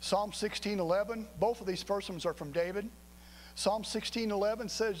 Psalm 16:11, both of these first ones are from David. Psalm 16:11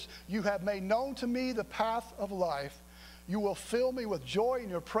 says, you have made known to me the path of life. You will fill me with joy in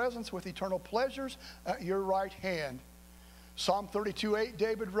your presence, with eternal pleasures at your right hand. Psalm 32:8,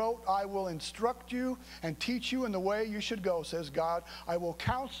 David wrote, I will instruct you and teach you in the way you should go, says God. I will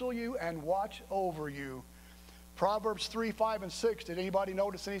counsel you and watch over you. Proverbs 3:5 and 6. Did anybody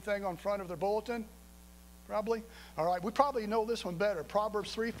notice anything on front of their bulletin? Probably. All right, we probably know this one better.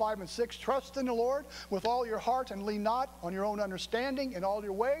 Proverbs 3:5 and 6. Trust in the Lord with all your heart and lean not on your own understanding in all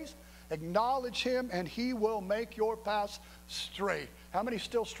your ways. Acknowledge Him and He will make your paths straight. How many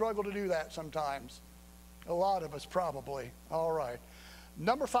still struggle to do that sometimes? A lot of us probably. All right.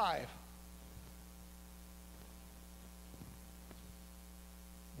 Number 5.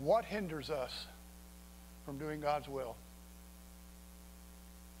 What hinders us from doing God's will?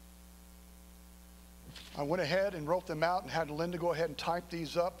 I went ahead and wrote them out and had Linda go ahead and type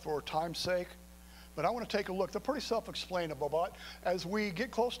these up for time's sake. But I want to take a look. They're pretty self-explainable. But as we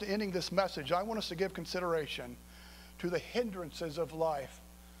get close to ending this message, I want us to give consideration to the hindrances of life.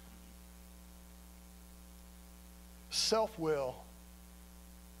 Self-will.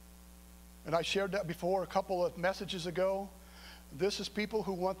 And I shared that before a couple of messages ago. This is people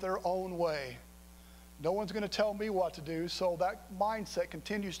who want their own way. No one's going to tell me what to do, so that mindset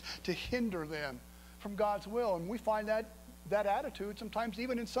continues to hinder them from God's will. And we find that attitude sometimes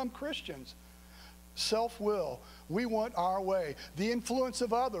even in some Christians. Self-will. We want our way. The influence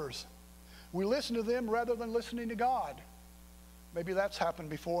of others. We listen to them rather than listening to God. Maybe that's happened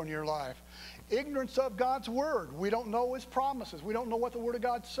before in your life. Ignorance of God's word. We don't know his promises. We don't know what the word of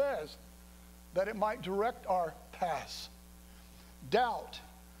God says, that it might direct our paths. Doubt.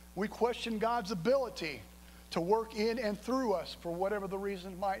 We question God's ability to work in and through us for whatever the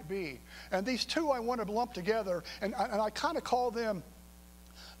reason might be. And these two I want to lump together, and I kind of call them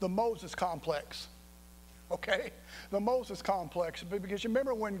the Moses complex. Okay? The Moses complex. Because you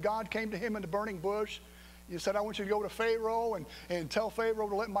remember when God came to him in the burning bush, you said, I want you to go to Pharaoh and tell Pharaoh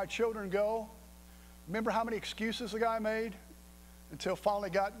to let my children go. Remember how many excuses the guy made? Until finally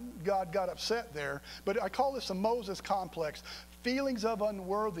God got upset there. But I call this the Moses complex. Feelings of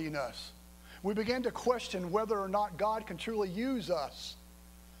unworthiness. We begin to question whether or not God can truly use us.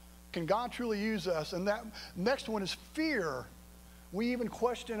 Can God truly use us? And that next one is fear. We even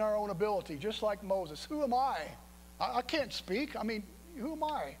question our own ability, just like Moses. Who am I? I can't speak. I mean, who am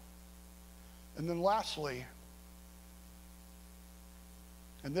I? And then lastly,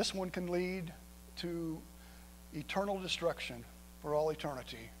 and this one can lead to eternal destruction for all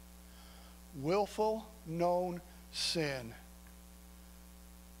eternity. Willful, known sin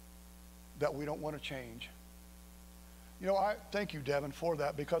that we don't want to change. You know, I thank you, Devin, for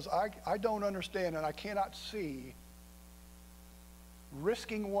that, because I don't understand and I cannot see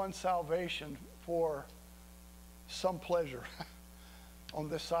risking one's salvation for some pleasure on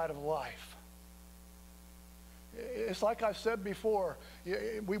this side of life. It's like I said before,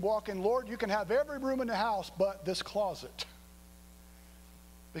 we walk in, Lord, you can have every room in the house but this closet.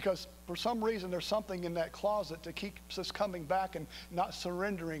 Because for some reason there's something in that closet that keeps us coming back and not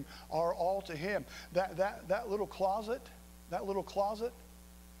surrendering our all to him. That little closet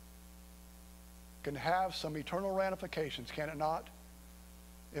can have some eternal ramifications, can it not?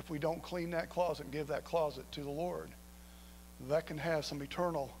 If we don't clean that closet and give that closet to the Lord. That can have some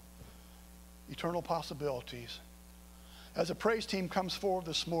eternal possibilities. As a praise team comes forward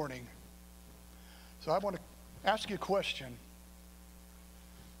this morning, so I want to ask you a question.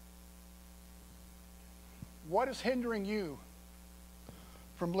 What is hindering you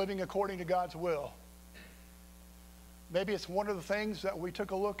from living according to God's will? Maybe it's one of the things that we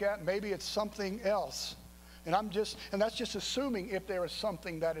took a look at. Maybe it's something else. And that's just assuming if there is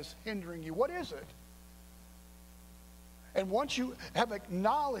something that is hindering you. What is it? And once you have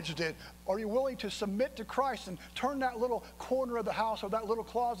acknowledged it, are you willing to submit to Christ and turn that little corner of the house or that little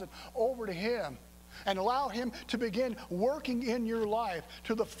closet over to him and allow him to begin working in your life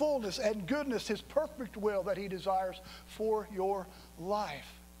to the fullness and goodness, his perfect will that he desires for your life?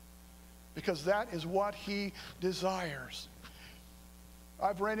 Because that is what he desires.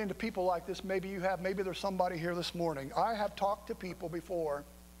 I've ran into people like this. Maybe you have. Maybe there's somebody here this morning. I have talked to people before.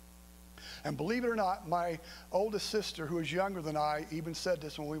 And believe it or not, my oldest sister, who is younger than I, even said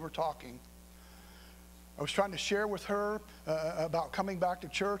this when we were talking. I was trying to share with her about coming back to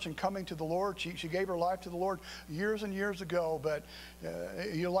church and coming to the Lord. She gave her life to the Lord years and years ago. But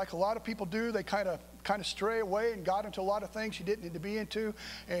like a lot of people do, they kind of stray away and got into a lot of things she didn't need to be into.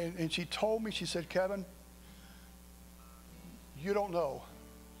 And she told me, she said, Kevin, you don't know.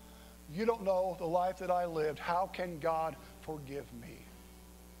 You don't know the life that I lived. How can God forgive me?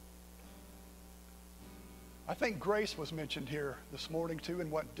 I think grace was mentioned here this morning too in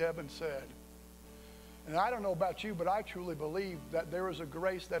what Devin said. And I don't know about you, but I truly believe that there is a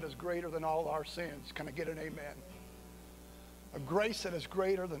grace that is greater than all our sins. Can I get an amen? A grace that is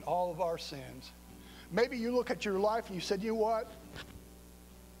greater than all of our sins. Maybe you look at your life and you said, you know what?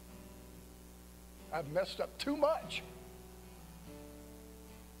 I've messed up too much.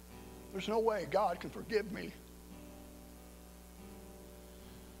 There's no way God can forgive me.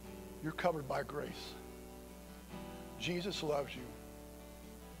 You're covered by grace. Jesus loves you.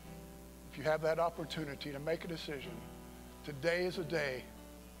 If you have that opportunity to make a decision, today is a day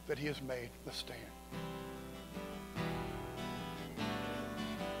that he has made. Let's stand.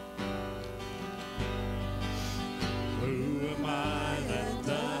 Who am I that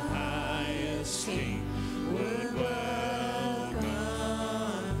the highest king would welcome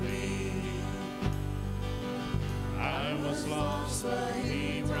me?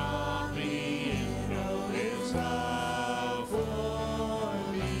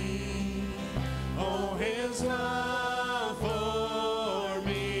 His love for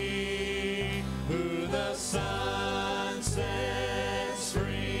me, who the Son sets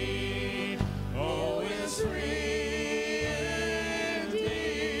free, oh, is free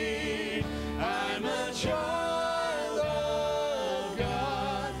indeed. I'm a child of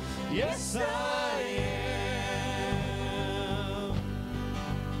God, yes I am.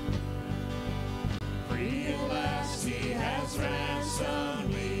 Free at last He has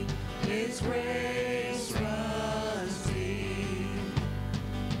ransomed me, His grace runs deep.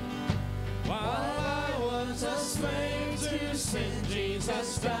 While I was a slave to sin,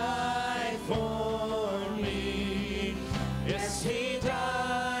 Jesus died for me. Yes, He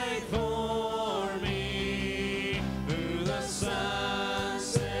died for me. Who the Son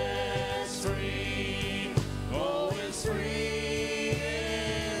sets free, oh, is free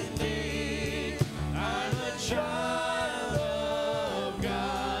indeed. I'm a child of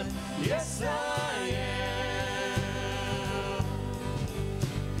God, yes I am.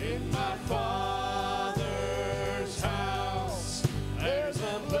 In my Father's house, there's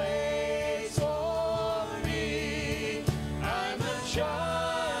a place for me. I'm a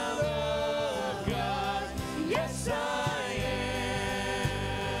child of God, yes I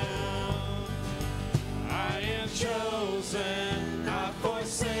am. I am chosen, not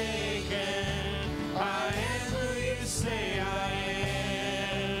forsaken. I am who you say I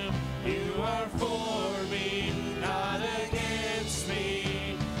am. You are for me, not against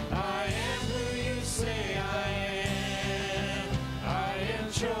me. I am who you say I am. I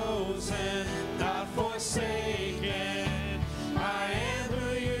am chosen, not forsaken. I am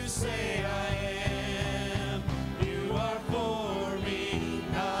who you say I am. You are for me,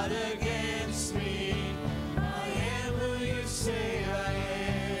 not against me. I am who you say I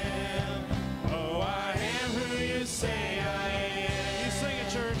am. Oh, I am who you say I am. You sing it,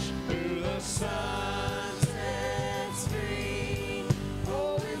 church. Who the Son sets free,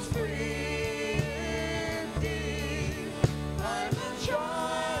 oh, is free indeed. I'm a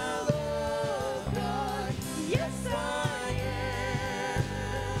child of God, yes I am.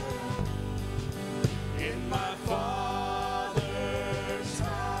 In my Father's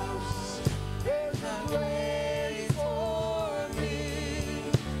house, there's a place for me.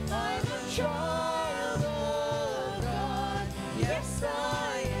 I'm a child of God, yes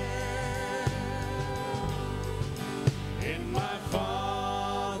I am. In my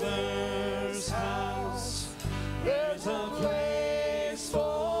Father's house, there's a place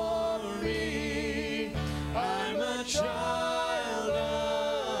for me. I'm a child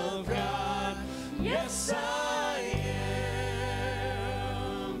of God, yes I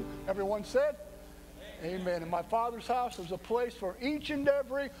am. Everyone said? Amen. In my Father's house, there's a place for each and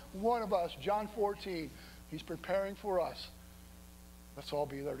every one of us. John 14. He's preparing for us. Let's all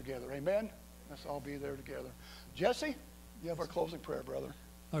be there together. Amen? Let's all be there together. Jesse, you have our closing prayer, brother.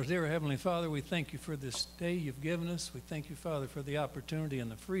 Our dear Heavenly Father, we thank you for this day you've given us. We thank you, Father, for the opportunity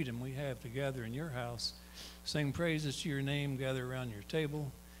and the freedom we have to gather in your house, sing praises to your name, gather around your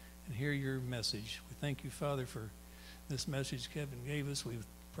table, and hear your message. We thank you, Father, for this message Kevin gave us. We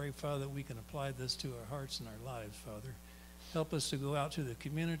pray, Father, that we can apply this to our hearts and our lives, Father. Help us to go out to the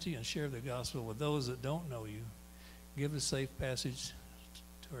community and share the gospel with those that don't know you. Give us safe passage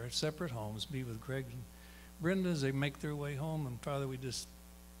to our separate homes. Be with Greg and Brenda as they make their way home. And Father, we just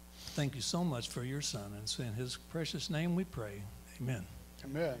thank you so much for your Son. And so in his precious name we pray. Amen.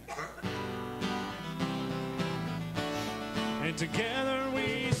 Amen. And together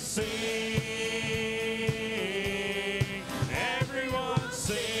we sing. Everyone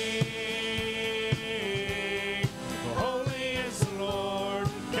sing. Holy is the Lord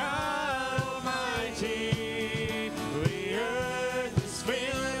God Almighty. The earth is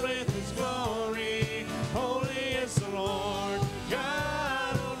filled with His glory. Holy is the Lord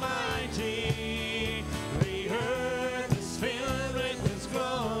God Almighty. The earth is filled with His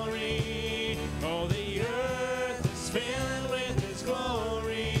glory. Oh, the earth is filled with His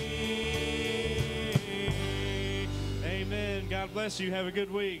glory. Amen. God bless you. Have a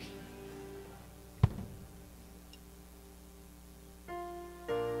good week.